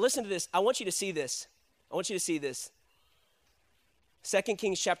rage. But listen to this. I want you to see this. 2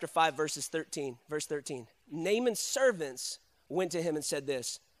 Kings chapter 5, verse 13. Naaman's servants went to him and said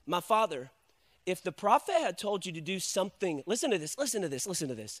this, my father, if the prophet had told you to do something, listen to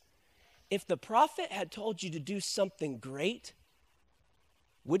this. If the prophet had told you to do something great,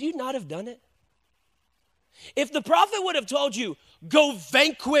 would you not have done it? If the prophet would have told you, go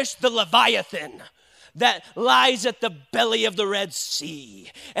vanquish the Leviathan that lies at the belly of the Red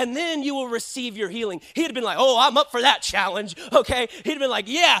Sea, and then you will receive your healing, he'd have been like, oh, I'm up for that challenge, okay? He'd have been like,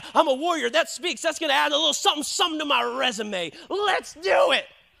 yeah, I'm a warrior, that speaks, that's gonna add a little something to my resume. Let's do it.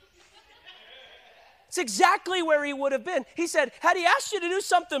 It's exactly where he would have been. He said, had he asked you to do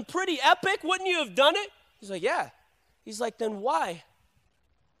something pretty epic, wouldn't you have done it? He's like, yeah. He's like, then why?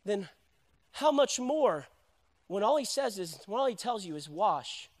 Then how much more when all he tells you is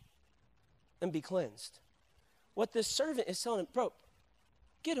wash and be cleansed? What this servant is telling him, bro,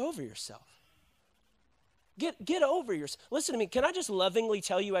 get over yourself. Get over yourself. Listen to me. Can I just lovingly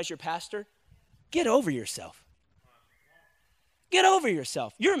tell you as your pastor, get over yourself. Get over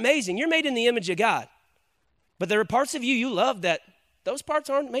yourself. You're amazing. You're made in the image of God. But there are parts of you love that those parts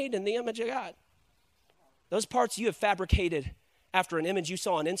aren't made in the image of God. Those parts you have fabricated after an image you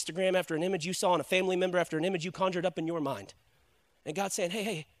saw on Instagram, after an image you saw on a family member, after an image you conjured up in your mind. And God's saying,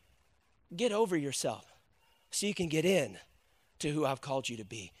 hey, get over yourself so you can get in to who I've called you to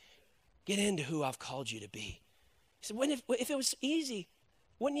be. Get into who I've called you to be. He said, if it was easy,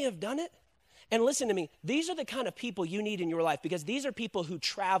 wouldn't you have done it? And listen to me, these are the kind of people you need in your life, because these are people who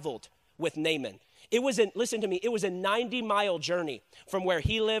traveled with Naaman. It was a 90-mile journey from where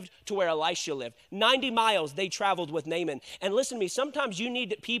he lived to where Elisha lived. 90 miles they traveled with Naaman. And listen to me, sometimes you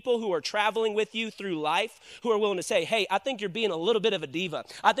need people who are traveling with you through life who are willing to say, hey, I think you're being a little bit of a diva.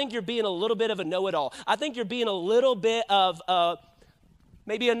 I think you're being a little bit of a know-it-all. I think you're being a little bit of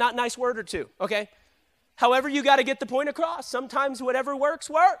maybe a not nice word or two, okay? However, you got to get the point across. Sometimes whatever works,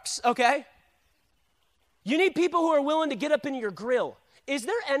 okay? You need people who are willing to get up in your grill. Is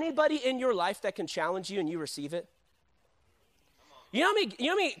there anybody in your life that can challenge you and you receive it? You know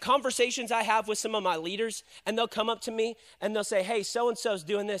how many conversations I have with some of my leaders, and they'll come up to me and they'll say, hey, so-and-so's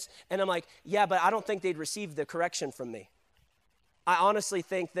doing this. And I'm like, yeah, but I don't think they'd receive the correction from me. I honestly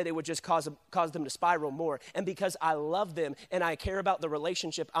think that it would just cause them to spiral more. And because I love them and I care about the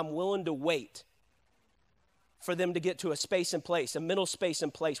relationship, I'm willing to wait for them to get to a space and place, a middle space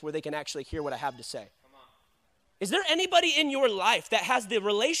and place where they can actually hear what I have to say. Is there anybody in your life that has the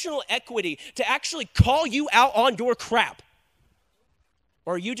relational equity to actually call you out on your crap?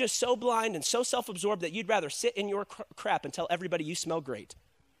 Or are you just so blind and so self-absorbed that you'd rather sit in your crap and tell everybody you smell great?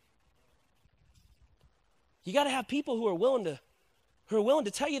 You got to have people who are willing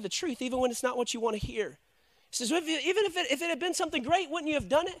to tell you the truth, even when it's not what you want to hear. He says, even if it had been something great, wouldn't you have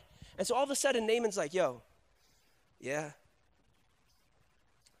done it? And so all of a sudden, Naaman's like, yo, yeah,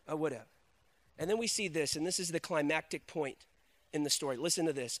 I would have. And then we see this, and this is the climactic point in the story. Listen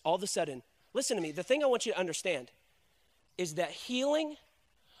to this. All of a sudden, listen to me. The thing I want you to understand is that healing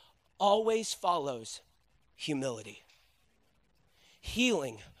always follows humility.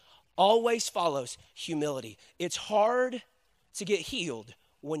 Healing always follows humility. It's hard to get healed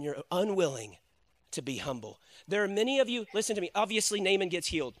when you're unwilling to be humble. There are many of you, listen to me, obviously Naaman gets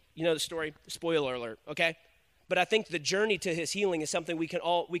healed. You know the story, spoiler alert, okay? But I think the journey to his healing is something we can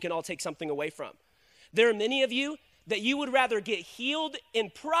all take something away from. There are many of you that you would rather get healed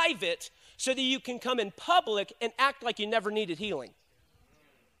in private so that you can come in public and act like you never needed healing.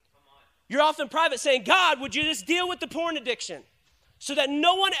 You're often private saying, God, would you just deal with the porn addiction so that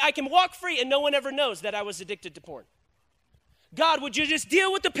I can walk free and no one ever knows that I was addicted to porn. God, would you just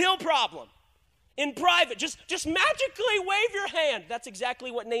deal with the pill problem in private? Just magically wave your hand. That's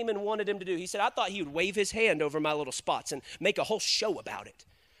exactly what Naaman wanted him to do. He said, I thought he would wave his hand over my little spots and make a whole show about it.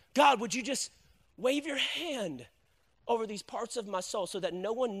 God, would you just wave your hand over these parts of my soul so that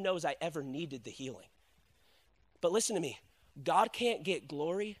no one knows I ever needed the healing? But listen to me. God can't get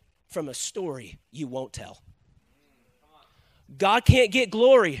glory from a story you won't tell. God can't get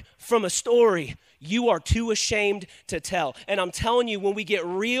glory from a story you are too ashamed to tell. And I'm telling you, when we get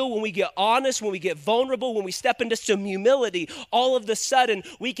real, when we get honest, when we get vulnerable, when we step into some humility, all of a sudden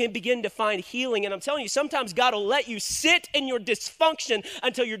we can begin to find healing. And I'm telling you, sometimes God will let you sit in your dysfunction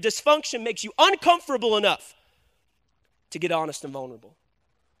until your dysfunction makes you uncomfortable enough to get honest and vulnerable.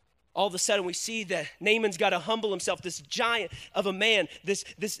 All of a sudden we see that Naaman's got to humble himself. This giant of a man,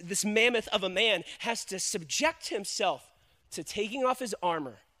 this mammoth of a man has to subject himself to taking off his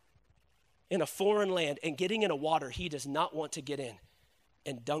armor in a foreign land and getting in a water he does not want to get in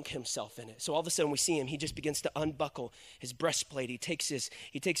and dunk himself in it. So all of a sudden we see him, he just begins to unbuckle his breastplate. He takes his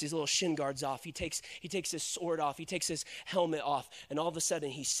little shin guards off. He takes his sword off. He takes his helmet off. And all of a sudden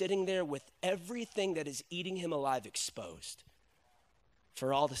he's sitting there with everything that is eating him alive exposed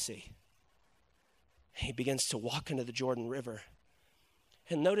for all to see. He begins to walk into the Jordan River.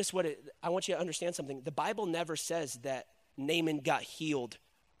 And notice I want you to understand something. The Bible never says that Naaman got healed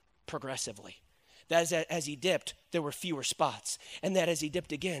progressively. That is, as he dipped, there were fewer spots. And that as he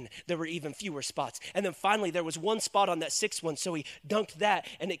dipped again, there were even fewer spots. And then finally, there was one spot on that sixth one, so he dunked that,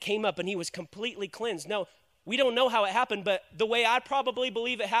 and it came up, and he was completely cleansed. No, we don't know how it happened, but the way I probably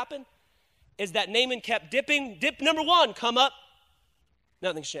believe it happened is that Naaman kept dipping. Dip number one, come up.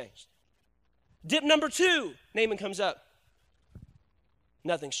 Nothing's changed. Dip number two, Naaman comes up.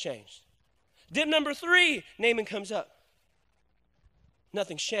 Nothing's changed. Dip number three, Naaman comes up.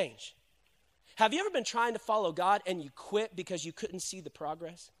 Nothing's changed. Have you ever been trying to follow God and you quit because you couldn't see the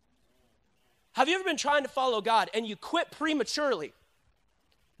progress? Have you ever been trying to follow God and you quit prematurely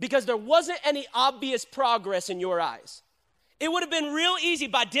because there wasn't any obvious progress in your eyes? It would have been real easy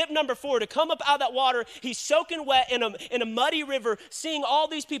by dip number 4 to come up out of that water. He's soaking wet in a muddy river, seeing all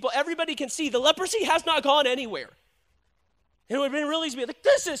these people. Everybody can see the leprosy has not gone anywhere. And it would have been real easy to be like,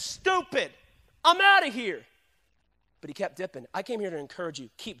 this is stupid. I'm out of here. But he kept dipping. I came here to encourage you,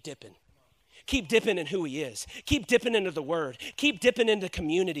 keep dipping. Keep dipping in who he is. Keep dipping into the word. Keep dipping into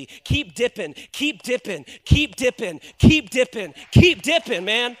community. Keep dipping, keep dipping, keep dipping, keep dipping, keep dipping,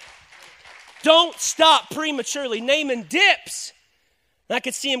 man. Don't stop prematurely. Naaman dips. And I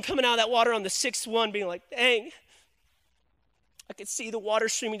could see him coming out of that water on the 6th one being like, dang. I could see the water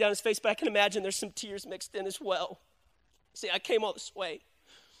streaming down his face, but I can imagine there's some tears mixed in as well. See, I came all this way.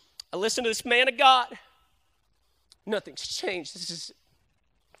 I listened to this man of God. Nothing's changed. This is,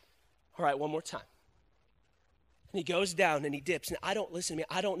 all right, one more time. And he goes down and he dips. And listen to me,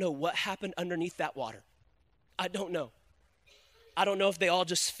 I don't know what happened underneath that water. I don't know. I don't know if they all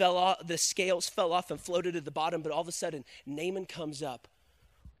just fell off, the scales fell off and floated to the bottom, but all of a sudden, Naaman comes up,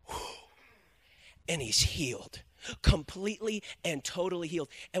 and he's healed, completely and totally healed.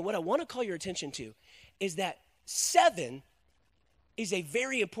 And what I want to call your attention to is that 7 is a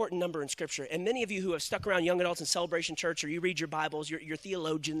very important number in Scripture. And many of you who have stuck around young adults in Celebration Church, or you read your Bibles, you're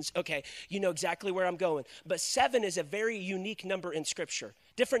theologians, okay, you know exactly where I'm going. But 7 is a very unique number in Scripture.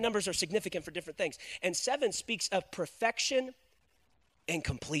 Different numbers are significant for different things. And 7 speaks of perfection and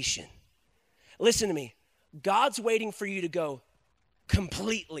completion. Listen to me. God's waiting for you to go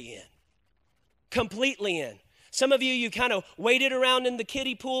completely in. Completely in. Some of you kind of waded around in the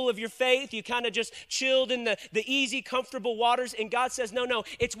kiddie pool of your faith. You kind of just chilled in the easy, comfortable waters. And God says, no,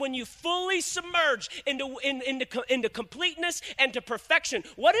 it's when you fully submerge into completeness and to perfection.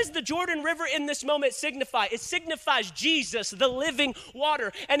 What does the Jordan River in this moment signify? It signifies Jesus, the living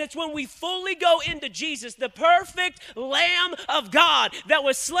water. And it's when we fully go into Jesus, the perfect Lamb of God that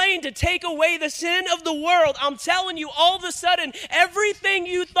was slain to take away the sin of the world. I'm telling you, all of a sudden, everything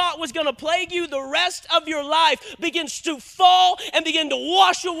you thought was going to plague you the rest of your life begins to fall and begin to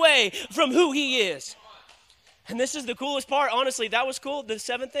wash away from who he is. And this is the coolest part. Honestly, that was cool, the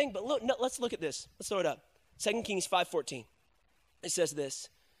 7th thing. But look, let's look at this. Let's throw it up. 2 Kings 5:14. It says this.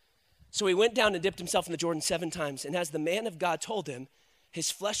 So he went down and dipped himself in the Jordan 7 times. And as the man of God told him, his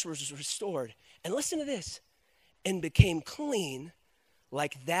flesh was restored. And listen to this. And became clean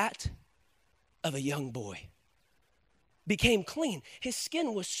like that of a young boy. Became clean. His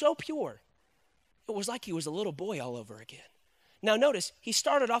skin was so pure. It was like he was a little boy all over again. Now notice, he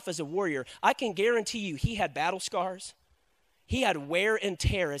started off as a warrior. I can guarantee you he had battle scars. He had wear and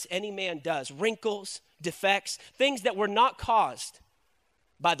tear as any man does. Wrinkles, defects, things that were not caused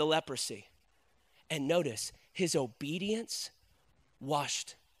by the leprosy. And notice, his obedience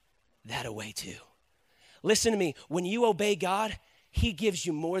washed that away too. Listen to me, when you obey God, he gives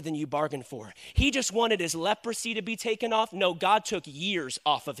you more than you bargained for. He just wanted his leprosy to be taken off. No, God took years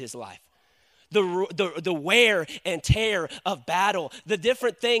off of his life. The wear and tear of battle, the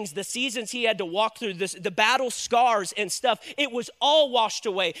different things, the seasons he had to walk through, the battle scars and stuff, it was all washed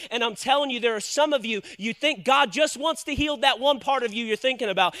away. And I'm telling you, there are some of you, you think God just wants to heal that one part of you you're thinking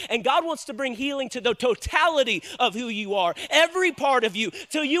about. And God wants to bring healing to the totality of who you are, every part of you,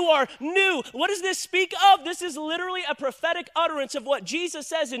 till you are new. What does this speak of? This is literally a prophetic utterance of what Jesus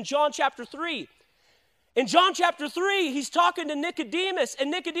says in John chapter 3. In John chapter 3, he's talking to Nicodemus,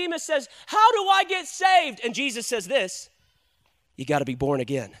 and Nicodemus says, how do I get saved? And Jesus says this, you got to be born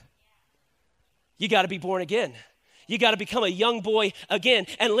again. You got to be born again. You got to become a young boy again.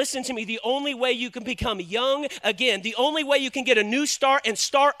 And listen to me, the only way you can become young again, the only way you can get a new start and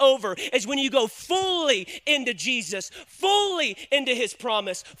start over is when you go fully into Jesus, fully into his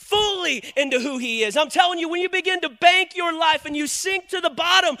promise, fully into who he is. I'm telling you, when you begin to bank your life and you sink to the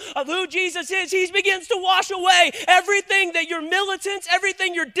bottom of who Jesus is, he begins to wash away everything that your militance,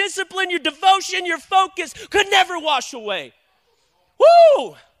 everything your discipline, your devotion, your focus could never wash away.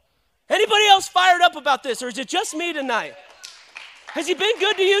 Woo! Anybody else fired up about this, or is it just me tonight? Has he been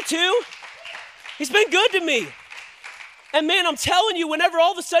good to you too? He's been good to me. And man, I'm telling you, whenever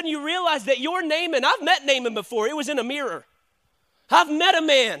all of a sudden you realize that you're Naaman, I've met Naaman before, it was in a mirror. I've met a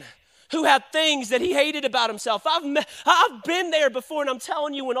man who had things that he hated about himself. I've been there before, and I'm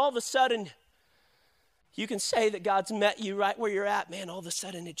telling you, when all of a sudden you can say that God's met you right where you're at, man, all of a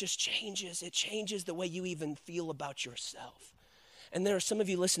sudden it just changes. It changes the way you even feel about yourself. And there are some of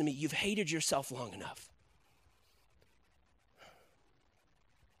you, listen to me, you've hated yourself long enough.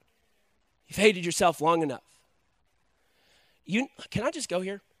 You've hated yourself long enough. Can I just go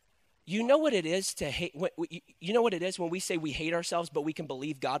here? You know what it is to hate, you know what it is when we say we hate ourselves, but we can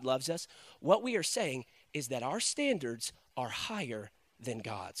believe God loves us? What we are saying is that our standards are higher than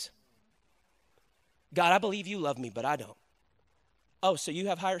God's. God, I believe you love me, but I don't. Oh, so you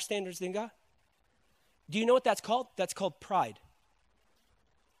have higher standards than God? Do you know what that's called? That's called pride.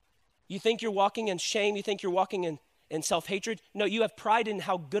 You think you're walking in shame. You think you're walking in self-hatred. No, you have pride in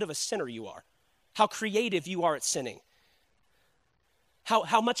how good of a sinner you are, how creative you are at sinning,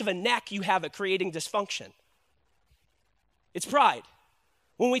 how much of a knack you have at creating dysfunction. It's pride.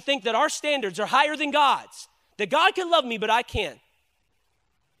 When we think that our standards are higher than God's, that God can love me, but I can't.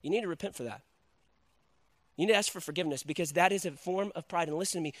 You need to repent for that. You need to ask for forgiveness, because that is a form of pride. And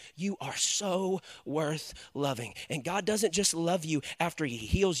listen to me, you are so worth loving. And God doesn't just love you after he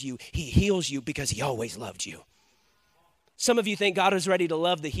heals you because he always loved you. Some of you think God is ready to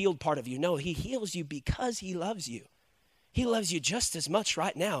love the healed part of you. No, he heals you because he loves you. He loves you just as much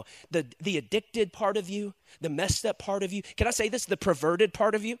right now. The addicted part of you, the messed up part of you. Can I say this? The perverted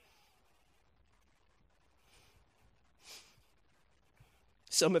part of you.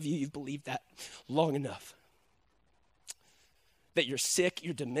 Some of you, you've believed that long enough. That you're sick,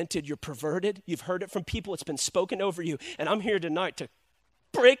 you're demented, you're perverted. You've heard it from people. It's been spoken over you. And I'm here tonight to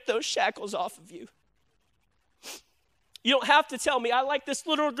break those shackles off of you. You don't have to tell me, I like this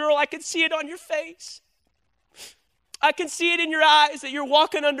little girl. I can see it on your face. I can see it in your eyes that you're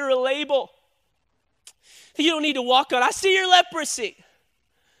walking under a label that you don't need to walk on. I see your leprosy.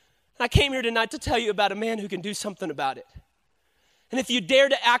 I came here tonight to tell you about a man who can do something about it. And if you dare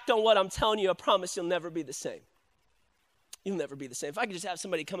to act on what I'm telling you, I promise you'll never be the same. You'll never be the same. If I could just have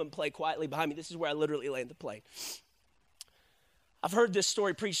somebody come and play quietly behind me, this is where I literally land the plane. I've heard this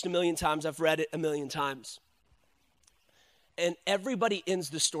story preached a million times. I've read it a million times. And everybody ends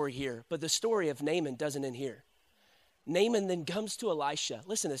the story here, but the story of Naaman doesn't end here. Naaman then comes to Elisha.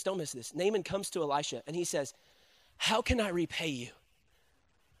 Listen to this, don't miss this. Naaman comes to Elisha and he says, how can I repay you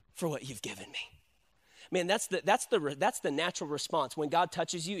for what you've given me? Man, that's the natural response when God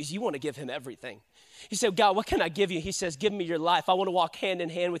touches you, is you want to give him everything. You say, God, what can I give you? He says, give me your life. I want to walk hand in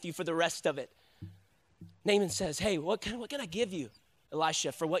hand with you for the rest of it. Naaman says, hey, what can I give you,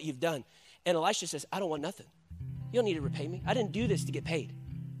 Elisha, for what you've done? And Elisha says, I don't want nothing. You don't need to repay me. I didn't do this to get paid.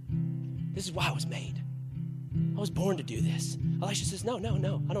 This is why I was made. I was born to do this. Elisha says, no,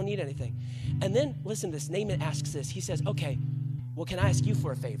 I don't need anything. And then, listen to this, Naaman asks this. He says, okay, well, can I ask you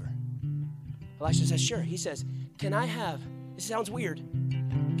for a favor? Elisha says, sure. He says, can I have, this sounds weird,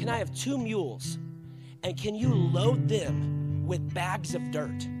 can I have 2 mules and can you load them with bags of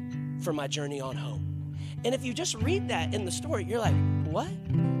dirt for my journey on home? And if you just read that in the story, you're like, what?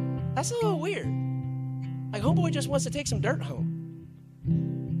 That's a little weird. Like, homeboy just wants to take some dirt home.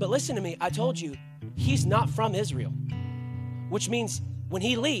 But listen to me, I told you, he's not from Israel, which means when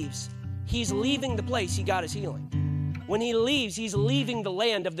he leaves, he's leaving the place he got his healing. When he leaves, he's leaving the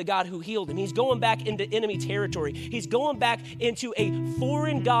land of the God who healed him. He's going back into enemy territory. He's going back into a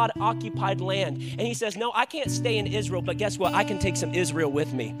foreign God-occupied land. And he says, no, I can't stay in Israel, but guess what? I can take some Israel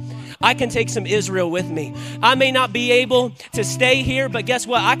with me. I can take some Israel with me. I may not be able to stay here, but guess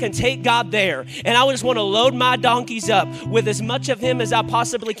what? I can take God there. And I just want to load my donkeys up with as much of him as I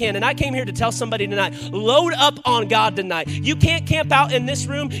possibly can. And I came here to tell somebody tonight, load up on God tonight. You can't camp out in this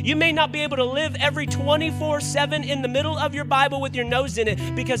room. You may not be able to live every 24/7 in the middle of your Bible with your nose in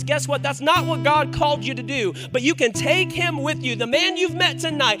it, because guess what? That's not what God called you to do. But you can take him with you. The man you've met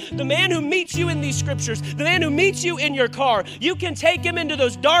tonight, the man who meets you in these scriptures, the man who meets you in your car, you can take him into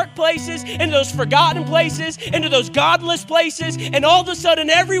those dark places, into those forgotten places, into those godless places, and all of a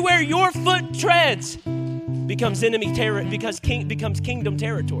sudden everywhere your foot treads becomes becomes kingdom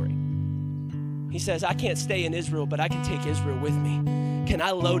territory. He says, I can't stay in Israel, but I can take Israel with me. Can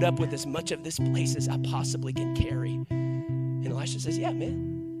I load up with as much of this place as I possibly can carry? And Elisha says, yeah,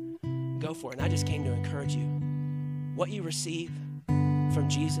 man, go for it. And I just came to encourage you. What you receive from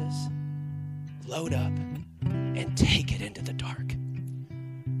Jesus, load up and take it into the dark.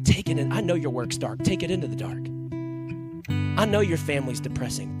 Take it in. I know your work's dark. Take it into the dark. I know your family's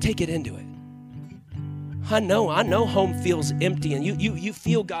depressing. Take it into it. I know home feels empty and you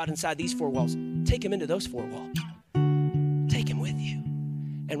feel God inside these 4 walls. Take him into those 4 walls. Take him with you.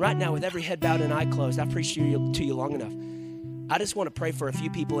 And right now, with every head bowed and eye closed, I've preached to you long enough. I just want to pray for a few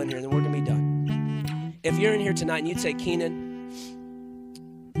people in here, and then we're going to be done. If you're in here tonight and you'd say, Keenan,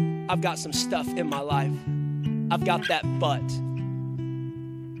 I've got some stuff in my life. I've got that but.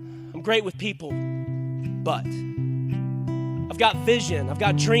 I'm great with people, but. I've got vision. I've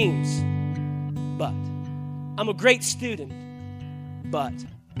got dreams, but. I'm a great student, but.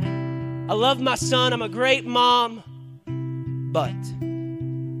 I love my son. I'm a great mom, but.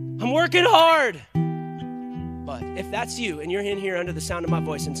 I'm working hard. But if that's you and you're in here under the sound of my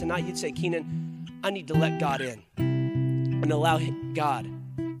voice and tonight you'd say, Keenan, I need to let God in and allow God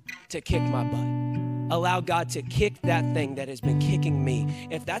to kick my butt. Allow God to kick that thing that has been kicking me.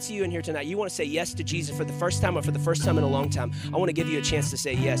 If that's you in here tonight, you want to say yes to Jesus for the first time or for the first time in a long time, I want to give you a chance to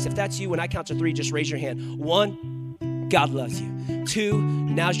say yes. If that's you, when I count to 3, just raise your hand. 1, God loves you. 2,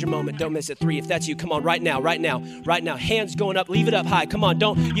 now's your moment. Don't miss it. 3, if that's you, come on, right now. Hands going up, leave it up high. Come on,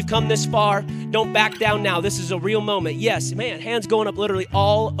 you've come this far. Don't back down now. This is a real moment. Yes, man, hands going up literally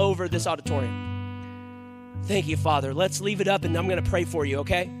all over this auditorium. Thank you, Father. Let's leave it up and I'm going to pray for you,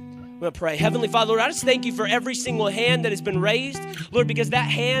 okay? I'm going to pray. Heavenly Father, Lord, I just thank you for every single hand that has been raised, Lord, because that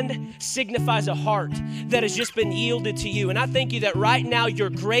hand signifies a heart that has just been yielded to you. And I thank you that right now your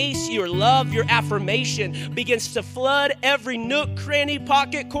grace, your love, your affirmation begins to flood every nook, cranny,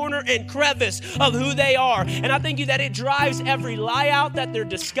 pocket, corner, and crevice of who they are. And I thank you that it drives every lie out that they're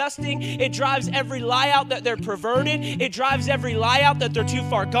disgusting. It drives every lie out that they're perverted. It drives every lie out that they're too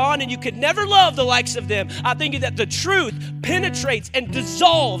far gone and you could never love the likes of them. I thank you that the truth penetrates and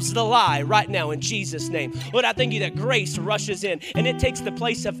dissolves the lie right now in Jesus' name. Lord, I thank you that grace rushes in and it takes the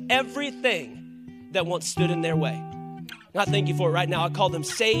place of everything that once stood in their way. And I thank you for it right now. I call them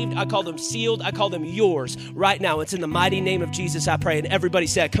saved. I call them sealed. I call them yours right now. It's in the mighty name of Jesus I pray. And everybody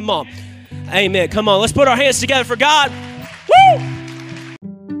said, come on. Amen. Come on. Let's put our hands together for God. Woo!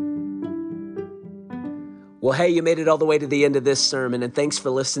 Well, hey, you made it all the way to the end of this sermon, and thanks for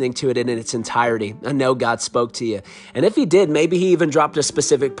listening to it in its entirety. I know God spoke to you. And if he did, maybe he even dropped a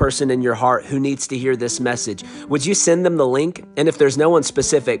specific person in your heart who needs to hear this message. Would you send them the link? And if there's no one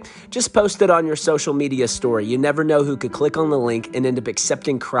specific, just post it on your social media story. You never know who could click on the link and end up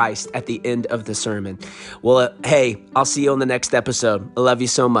accepting Christ at the end of the sermon. Well, hey, I'll see you on the next episode. I love you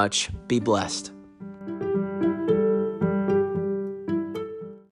so much. Be blessed.